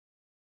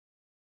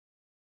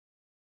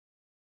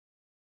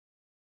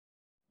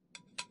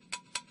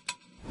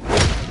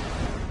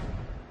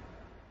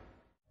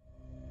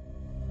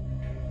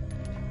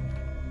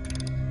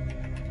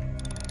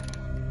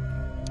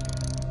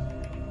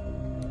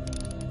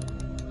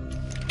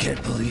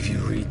Can't believe you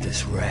read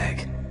this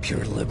rag.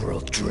 Pure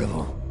liberal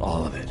drivel,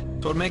 all of it.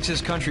 So what makes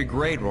this country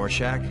great,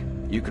 Rorschach?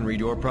 You can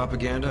read your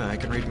propaganda, I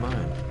can read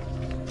mine.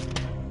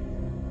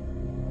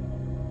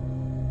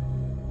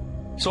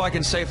 So I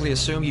can safely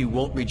assume you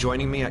won't be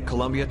joining me at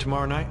Columbia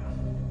tomorrow night?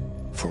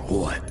 For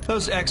what?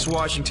 Those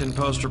ex-Washington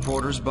Post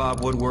reporters,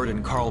 Bob Woodward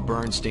and Carl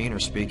Bernstein, are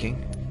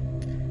speaking.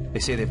 They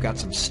say they've got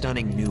some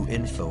stunning new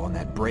info on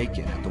that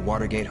break-in at the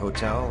Watergate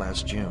Hotel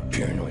last June.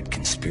 Paranoid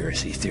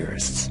conspiracy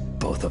theorists,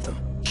 both of them.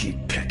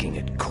 Keep pecking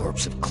at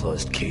corpse of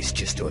closed case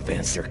just to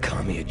advance their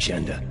commie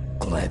agenda.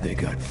 Glad they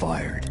got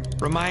fired.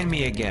 Remind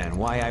me again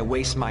why I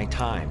waste my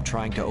time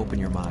trying to open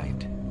your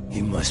mind.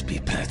 You must be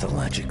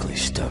pathologically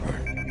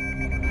stubborn.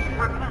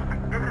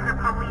 Repeat, this is a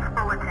police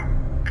bulletin.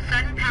 A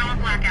sudden power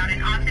blackout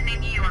in Austin,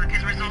 New York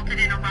has resulted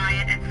in a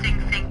riot at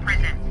Sing Sing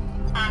Prison.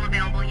 All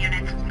available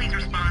units, please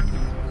respond.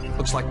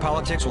 Looks like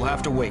politics will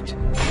have to wait.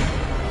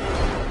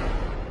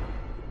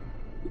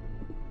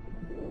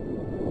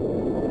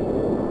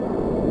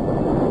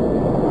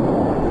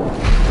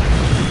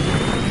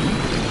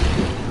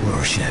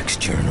 Rorschach's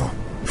Journal,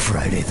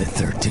 Friday the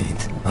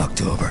 13th,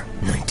 October,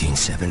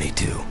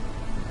 1972.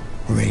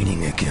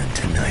 Raining again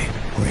tonight.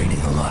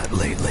 Raining a lot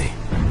lately.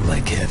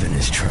 Like heaven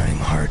is trying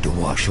hard to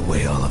wash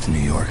away all of New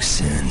York's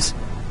sins.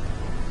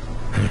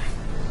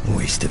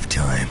 Waste of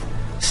time.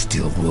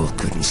 Steel wool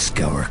couldn't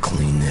scour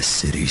clean this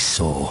city's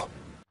soul.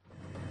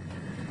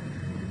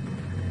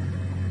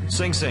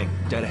 Sing Sing,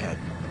 dead ahead.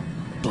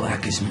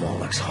 Black as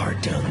Moloch's heart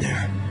down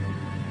there.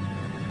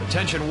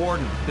 Attention,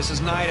 Warden. This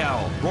is Night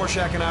Owl.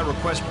 Rorschach and I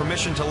request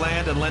permission to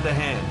land and lend a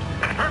hand.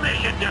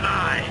 Permission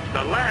denied.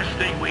 The last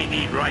thing we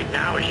need right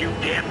now is you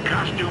damn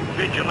costume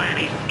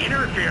vigilantes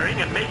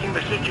interfering and making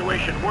the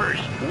situation worse.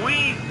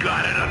 We've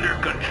got it under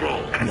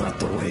control. Not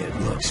the way it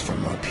looks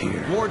from up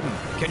here. Warden,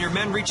 can your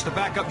men reach the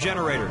backup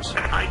generators?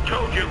 I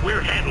told you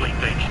we're handling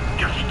things.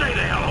 Just stay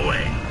the hell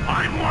away.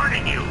 I'm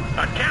warning you.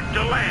 Attempt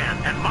to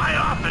land, and my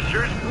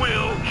officers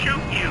will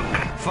shoot you.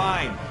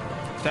 Fine.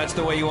 If that's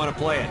the way you want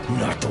to play it.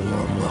 Not the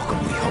warm welcome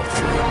we hoped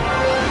for.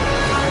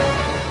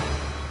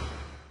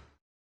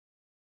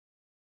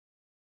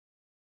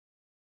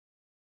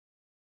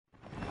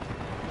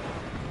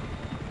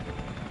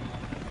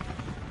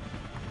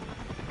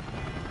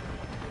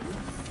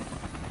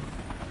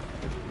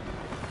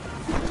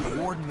 The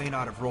Warden may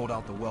not have rolled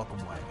out the welcome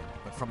wagon,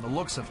 but from the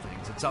looks of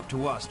things, it's up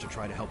to us to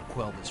try to help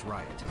quell this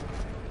riot.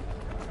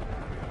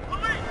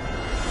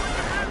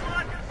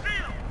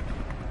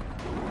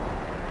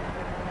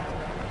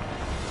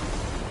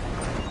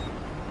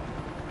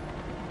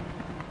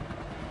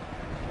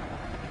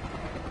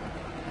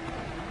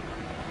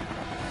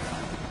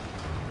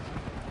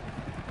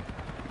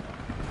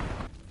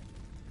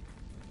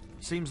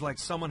 Seems like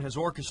someone has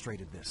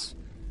orchestrated this,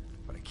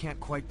 but I can't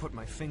quite put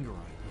my finger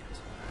on it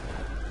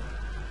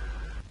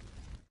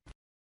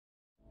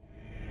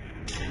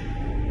yet.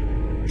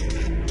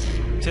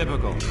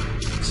 Typical.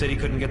 City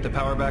couldn't get the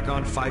power back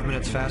on 5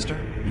 minutes faster?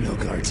 No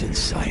guards in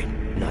sight.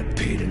 Not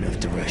paid enough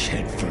to rush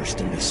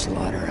headfirst into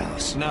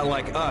slaughterhouse. Not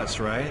like us,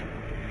 right?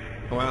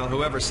 Well,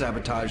 whoever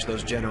sabotaged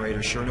those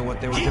generators sure knew what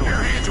they were doing. Keep your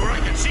hands where I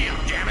can see them,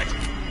 damn it!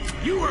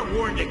 You were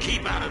warned to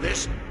keep out of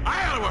this.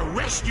 I ought to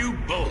arrest you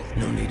both.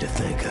 No need to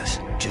thank us.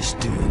 Just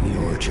doing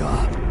your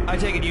job. I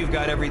take it you've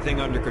got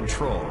everything under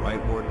control,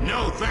 right, Warden?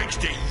 No thanks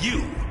to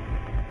you.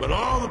 But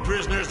all the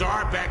prisoners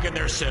are back in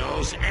their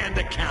cells and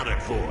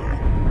accounted for.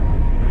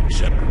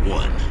 Except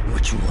one.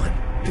 Which one?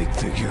 Big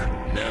figure?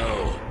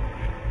 No.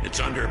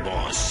 It's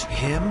underboss.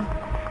 Him?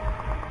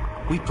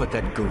 We put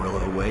that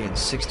gorilla away in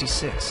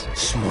 '66.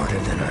 Smarter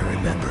than I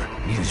remember.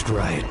 Used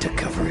riot to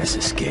cover his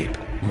escape.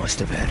 Must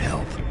have had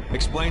help.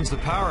 Explains the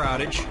power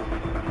outage.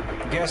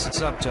 Guess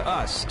it's up to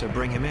us to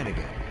bring him in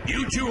again.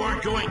 You two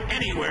aren't going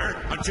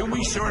anywhere until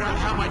we sort out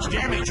how much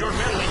damage your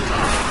meddling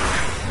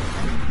caused.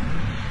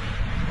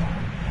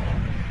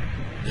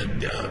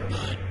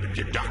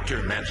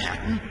 Dr.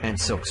 Manhattan? And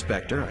Silk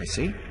Spectre, I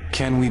see.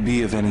 Can we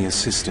be of any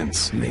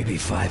assistance? Maybe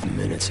 5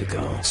 minutes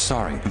ago.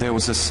 Sorry, there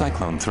was a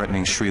cyclone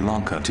threatening Sri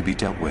Lanka to be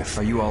dealt with.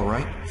 Are you all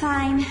right?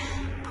 Fine.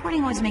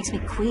 Porting always makes me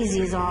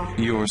queasy is all.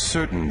 You're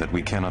certain that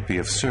we cannot be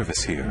of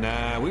service here?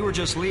 Nah, we were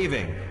just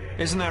leaving.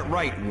 Isn't that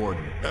right,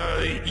 Warden?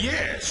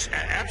 Yes,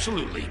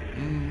 absolutely.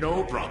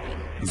 No problem.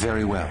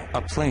 Very well.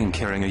 A plane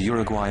carrying a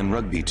Uruguayan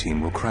rugby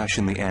team will crash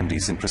in the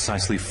Andes in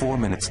precisely 4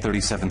 minutes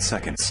 37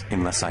 seconds,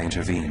 unless I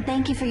intervene.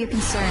 Thank you for your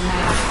concern,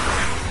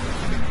 Night.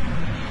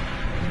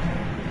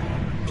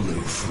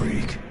 Blue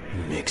freak.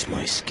 Makes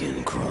my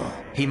skin crawl.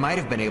 He might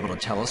have been able to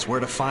tell us where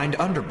to find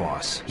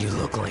Underboss. You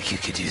look like you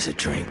could use a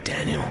drink,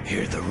 Daniel.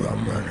 Here the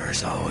rum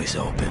runner's always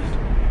open.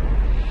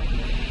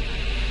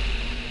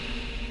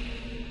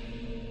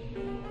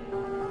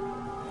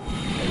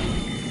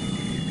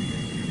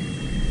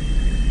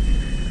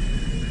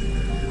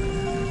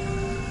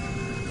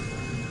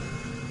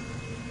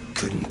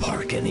 Couldn't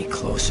park any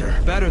closer.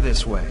 Better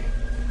this way.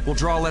 We'll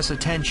draw less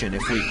attention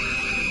if we...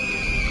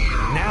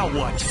 Now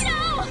what?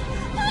 No!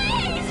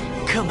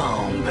 Please! Come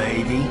on,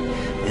 baby.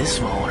 This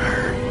won't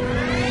hurt.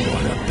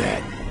 Wanna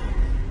bet?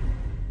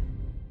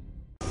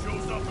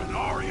 Shows up an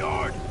Aria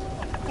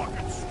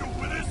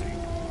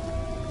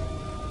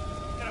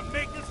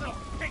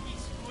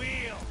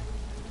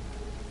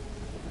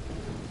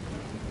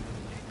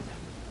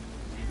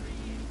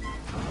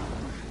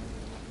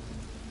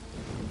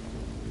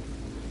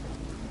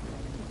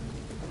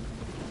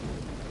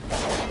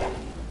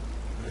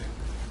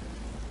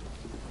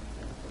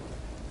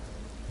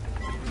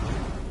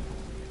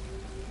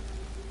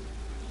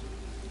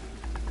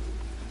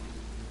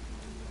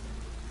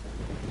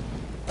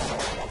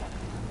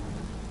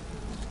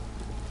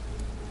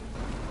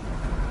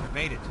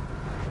Made it.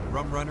 The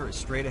rum runner is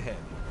straight ahead.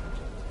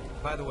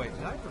 By the way,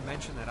 did I ever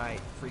mention that I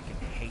freaking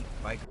hate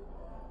bikers?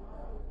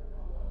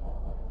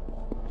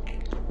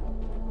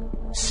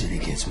 City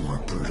gets more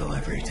brutal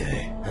every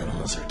day.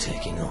 Animals are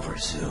taking over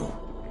zoo.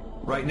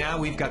 Right now,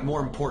 we've got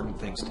more important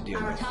things to deal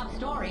Our with. top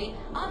story,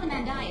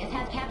 Ozymandias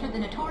has captured the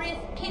notorious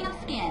King of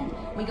Skin.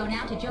 We go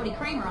now to Jody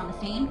Kramer on the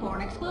scene for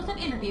an exclusive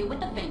interview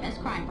with the famous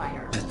crime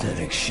fighter.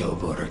 Pathetic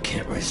showboater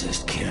can't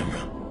resist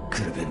camera.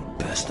 Could have been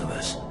best of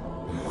us.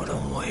 What a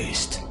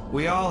waste.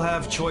 We all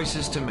have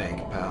choices to make,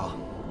 pal.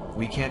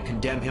 We can't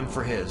condemn him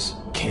for his.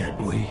 Can't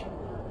we?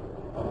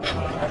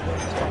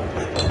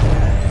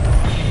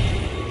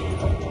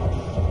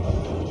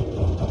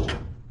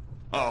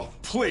 Oh,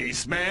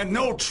 please, man,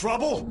 no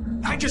trouble.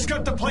 I just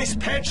got the place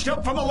patched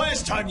up from the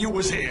last time you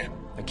was here.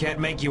 I can't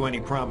make you any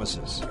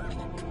promises.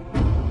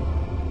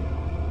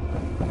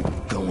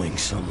 Going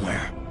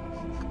somewhere.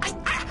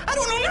 I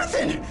don't know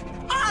nothing!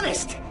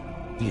 Honest!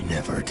 You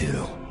never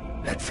do.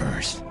 At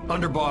first.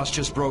 Underboss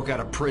just broke out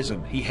of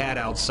prison. He had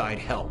outside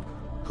help.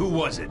 Who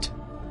was it?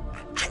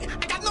 I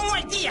got no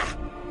idea!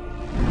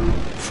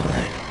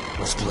 Fine.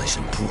 Let's play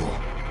some pool.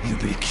 You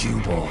be cue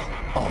ball.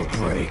 I'll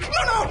break.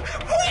 No!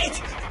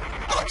 Wait!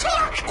 I'll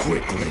talk!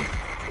 Quickly.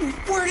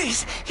 Word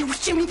is, it was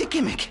Jimmy the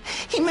Gimmick.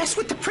 He messed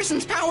with the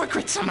prison's power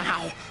grid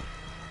somehow.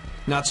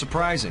 Not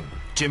surprising.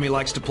 Jimmy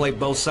likes to play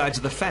both sides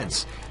of the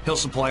fence. He'll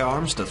supply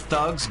arms to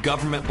thugs,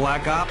 government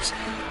black ops,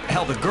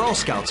 hell, the Girl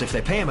Scouts if they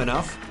pay him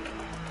enough.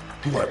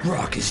 What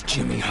rock is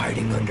Jimmy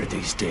hiding under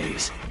these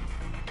days?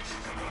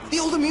 The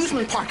old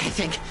amusement park, I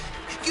think.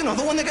 You know,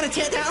 the one they're gonna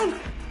tear down?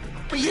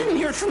 But you didn't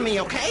hear it from me,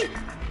 okay?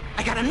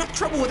 I got enough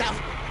trouble without...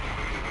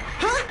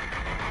 Huh?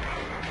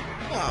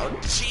 Oh,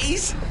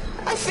 jeez.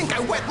 I think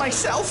I wet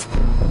myself.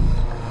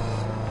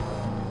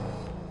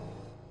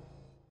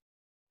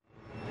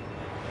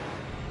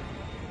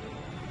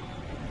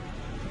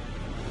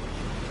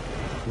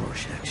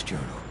 Rorschach's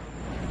journal.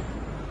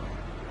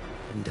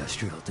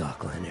 Industrial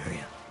dockland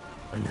area.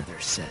 Another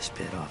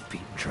cesspit off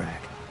beaten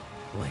track.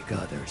 Like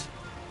others,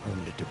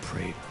 home to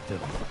depraved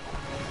filth.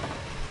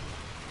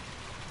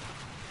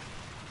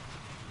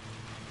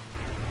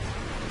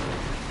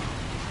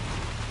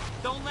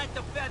 Don't let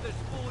the feathers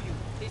fool you.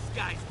 This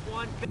guy's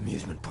one...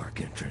 Amusement park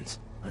entrance.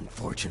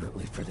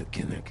 Unfortunately for the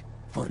gimmick,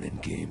 fun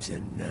and games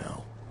end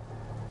now.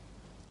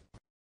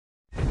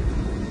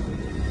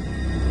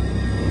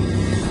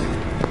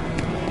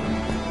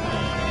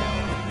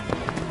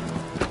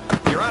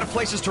 You're out of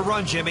places to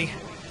run, Jimmy.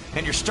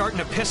 And you're starting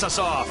to piss us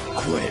off.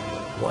 Quit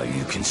while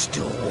you can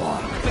still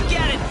walk.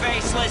 Forget it,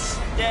 Faceless.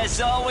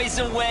 There's always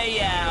a way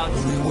out.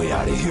 Only way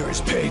out of here is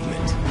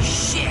pavement.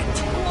 Shit!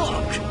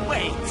 Look!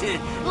 Wait,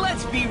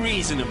 let's be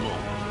reasonable.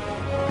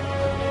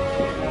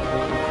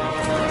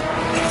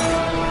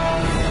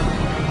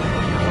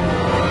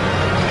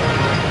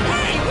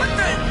 Hey, what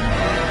the...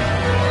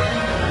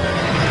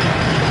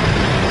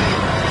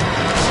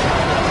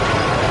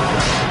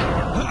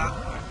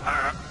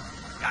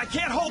 I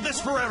can't hold this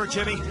forever,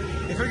 Jimmy.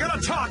 If you're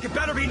gonna talk, it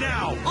better be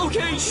now.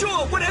 Okay,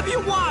 sure, whatever you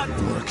want.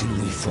 Where can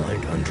we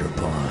find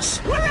Underboss?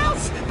 Where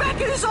else?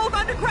 Back in his old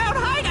underground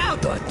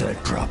hideout. Thought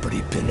that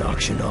property been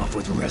auctioned off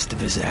with the rest of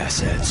his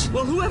assets.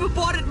 Well, whoever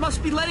bought it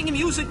must be letting him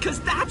use it, because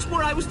that's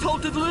where I was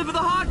told to deliver the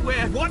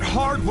hardware. What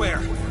hardware?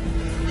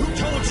 Who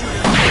told you?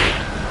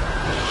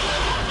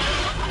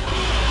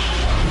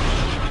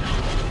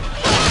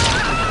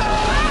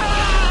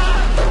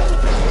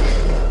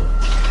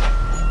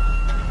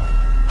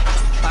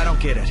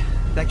 Get it.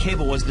 That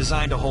cable was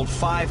designed to hold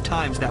 5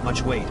 times that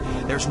much weight.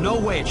 There's no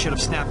way it should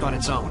have snapped on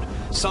its own.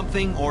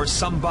 Something or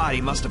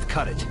somebody must have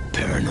cut it.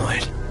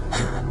 Paranoid.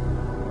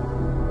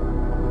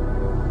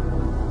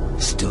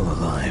 Still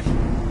alive.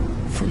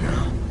 For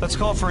now. Let's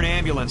call for an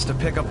ambulance to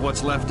pick up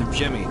what's left of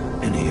Jimmy.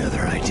 Any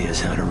other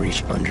ideas how to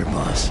reach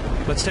Underboss?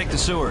 Let's take the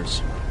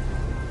sewers.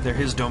 They're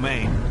his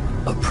domain.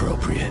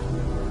 Appropriate.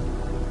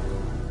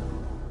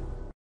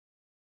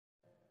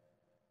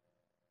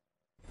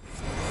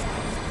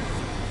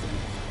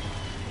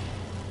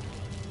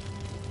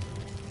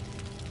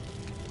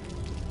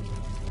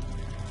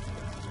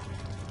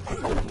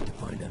 To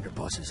find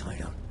Underboss's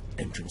hideout.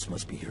 Entrance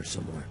must be here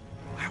somewhere.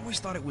 I always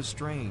thought it was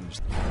strange.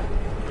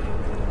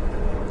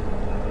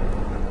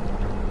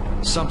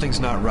 Something's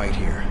not right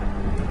here.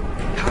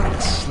 How did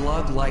a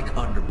slug like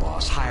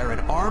Underboss hire an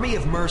army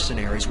of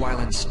mercenaries while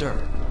in stir?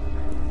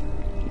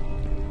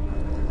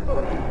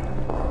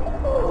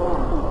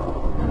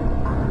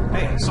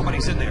 Hey,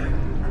 somebody's in there.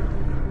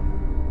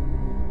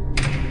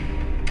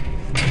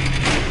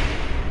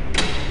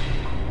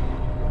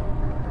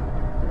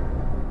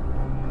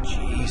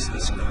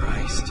 Jesus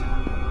Christ.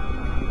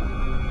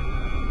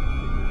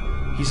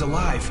 He's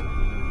alive.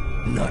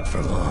 Not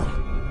for long.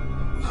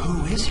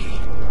 Who is he?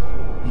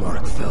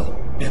 Mark Felt,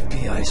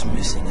 FBI's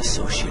missing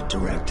associate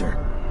director.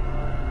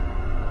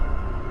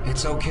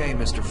 It's okay,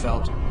 Mr.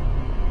 Felt.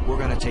 We're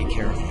gonna take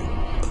care of you.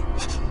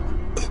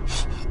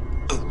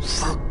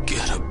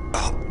 Forget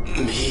about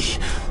me.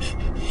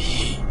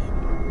 He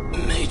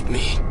made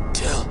me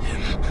tell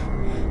him.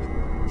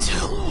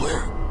 Tell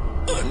where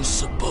I'm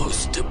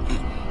supposed to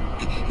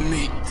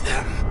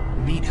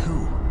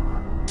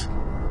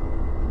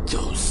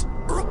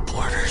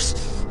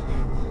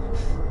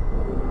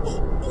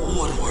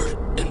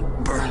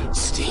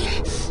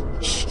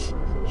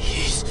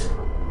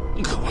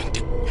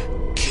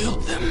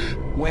killed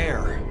them.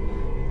 Where?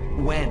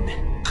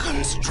 When?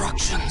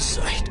 Construction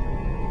site.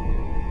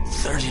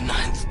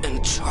 39th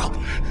and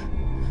Charlton.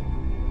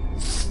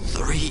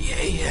 3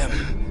 a.m.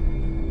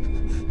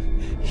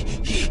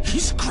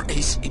 He's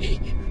crazy.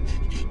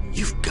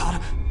 You've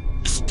gotta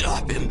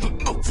stop him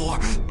before...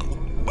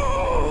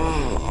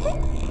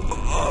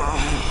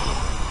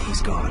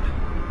 He's gone.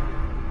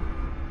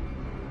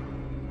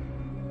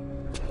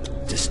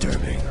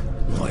 Disturbing.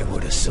 Why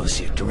would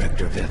Associate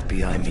Director of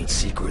FBI meet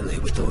secretly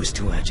with those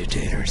two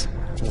agitators?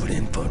 What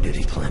info did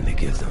he plan to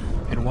give them?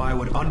 And why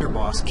would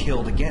Underboss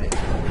kill to get it?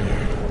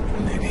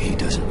 Maybe he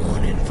doesn't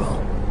want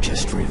info,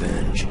 just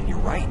revenge. You're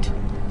right.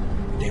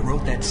 They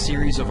wrote that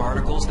series of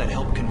articles that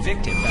helped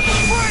convict him.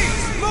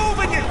 Freeze! Move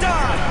and you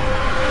die!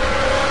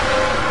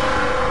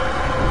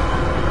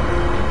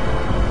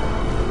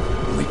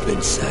 We've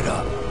been set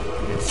up.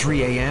 And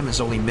 3 a.m. is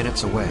only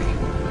minutes away.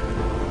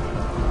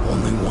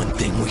 Only one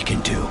thing we can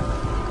do.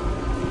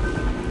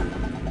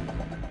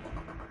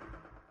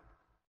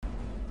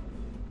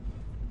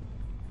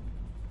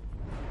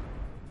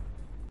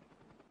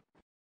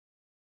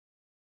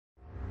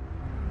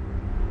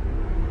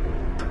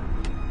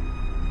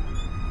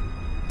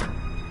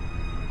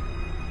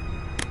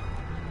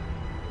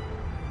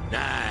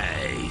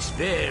 Nice,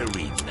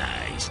 very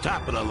nice.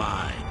 Top of the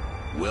line.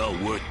 Well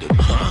worth the...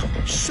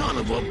 Huh? Son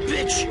of a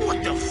bitch!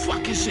 What the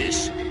fuck is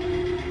this?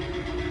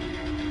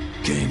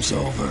 Game's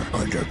over,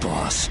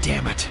 Underboss.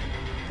 Damn it.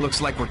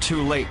 Looks like we're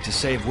too late to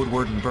save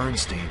Woodward and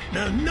Bernstein.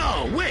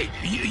 No, wait.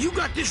 You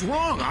got this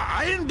wrong.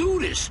 I didn't do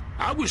this.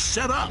 I was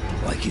set up.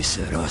 Like you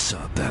set us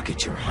up back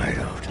at your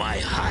hideout. My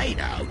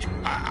hideout?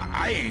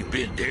 I ain't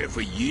been there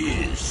for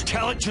years.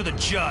 Tell it to the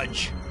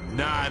judge.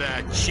 Not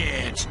a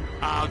chance.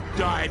 I'll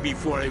die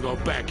before I go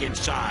back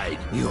inside.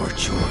 Your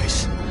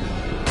choice.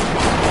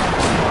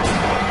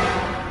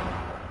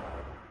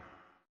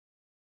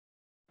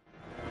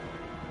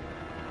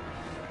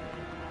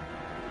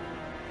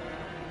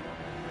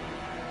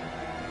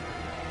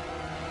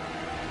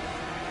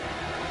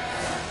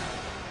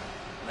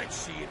 Let's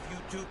see if you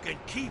two can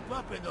keep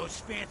up in those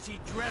fancy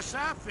dress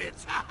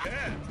outfits.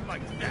 Yeah,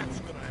 like that's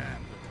gonna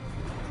happen.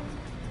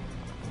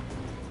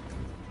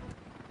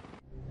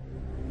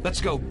 Let's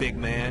go, big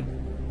man.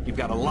 You've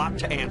got a lot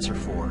to answer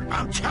for.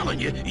 I'm telling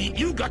you,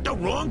 you got the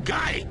wrong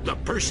guy. The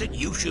person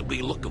you should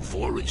be looking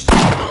for is...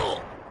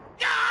 Oh!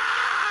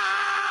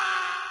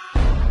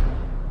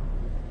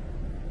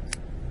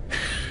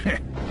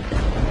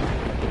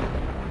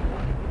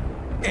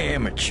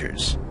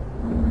 Amateurs.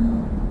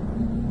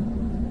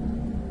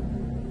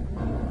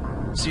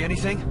 See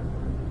anything?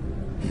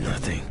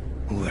 Nothing.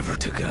 Whoever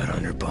took out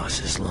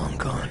Underboss is long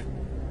gone.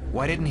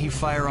 Why didn't he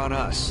fire on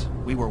us?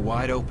 We were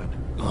wide open.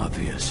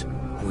 Obvious.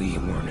 We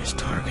weren't his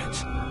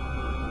targets.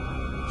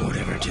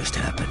 Whatever just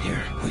happened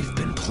here, we've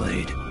been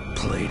played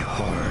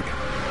hard.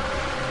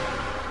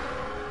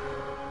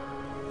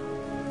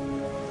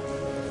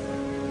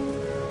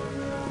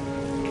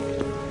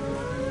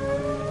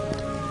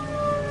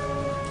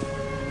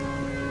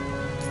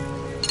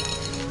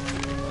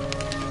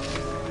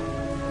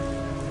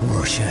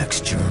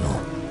 Rorschach's Journal,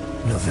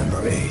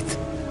 November 8th,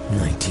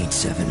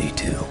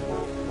 1972.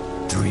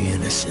 3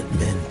 innocent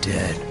men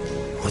dead.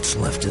 What's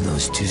left of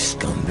those two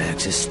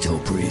scumbags is still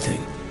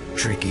breathing.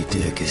 Tricky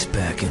Dick is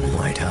back in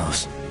White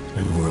House,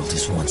 and world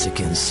is once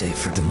again safe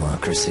for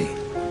democracy.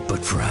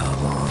 But for how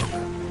long?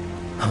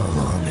 How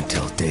long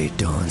until day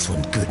dawns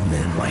when good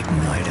men like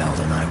Night Owl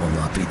and I will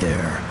not be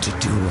there to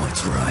do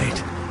what's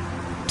right,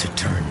 to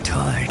turn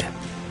tide?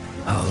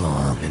 How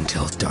long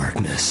until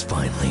darkness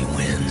finally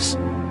wins?